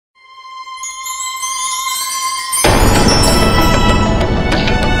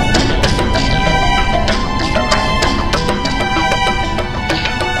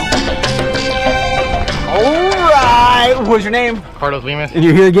What is your name? Carlos Lemus. And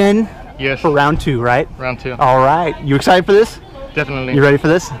you're here again? Yes. For round 2, right? Round 2. All right. You excited for this? Definitely. You ready for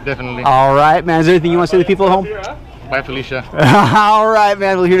this? Definitely. All right, man. Is there anything you want to say to the people at home? Bye, Felicia. All right,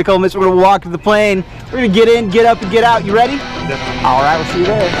 man. We're here in a couple minutes. We're going to walk to the plane. We're going to get in, get up, and get out. You ready? Definitely. All right. We'll see you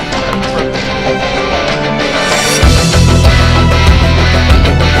there.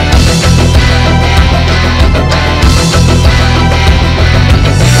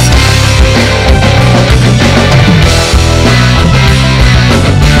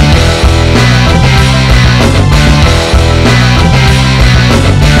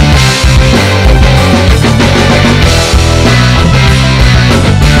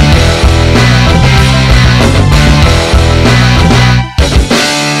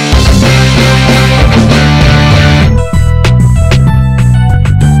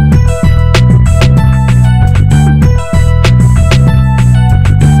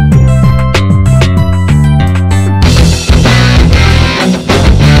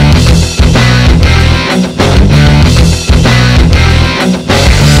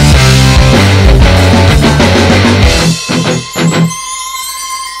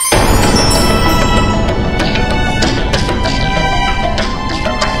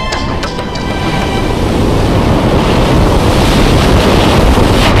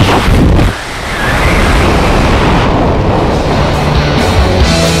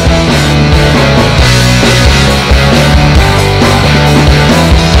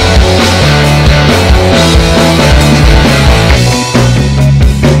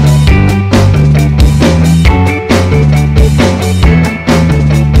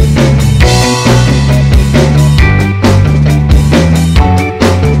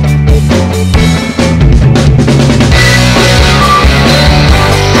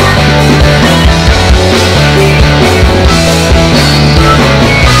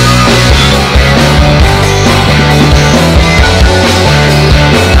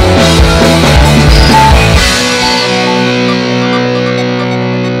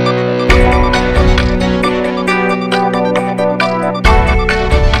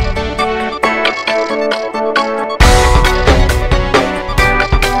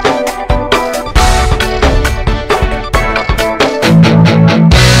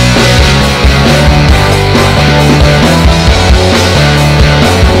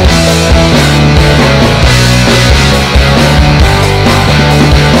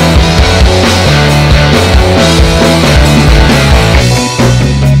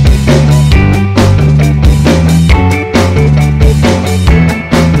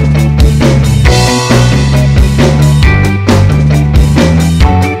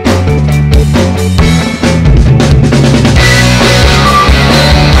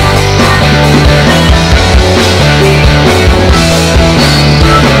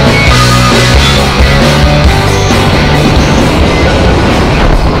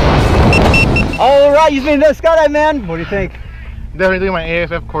 You've been to skydive, man. What do you think? Definitely doing my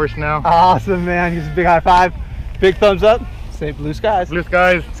AFF course now. Awesome, man. Give us a big high five. Big thumbs up. Say blue skies. Blue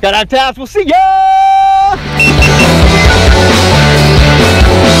skies. Skydive Taft. We'll see ya!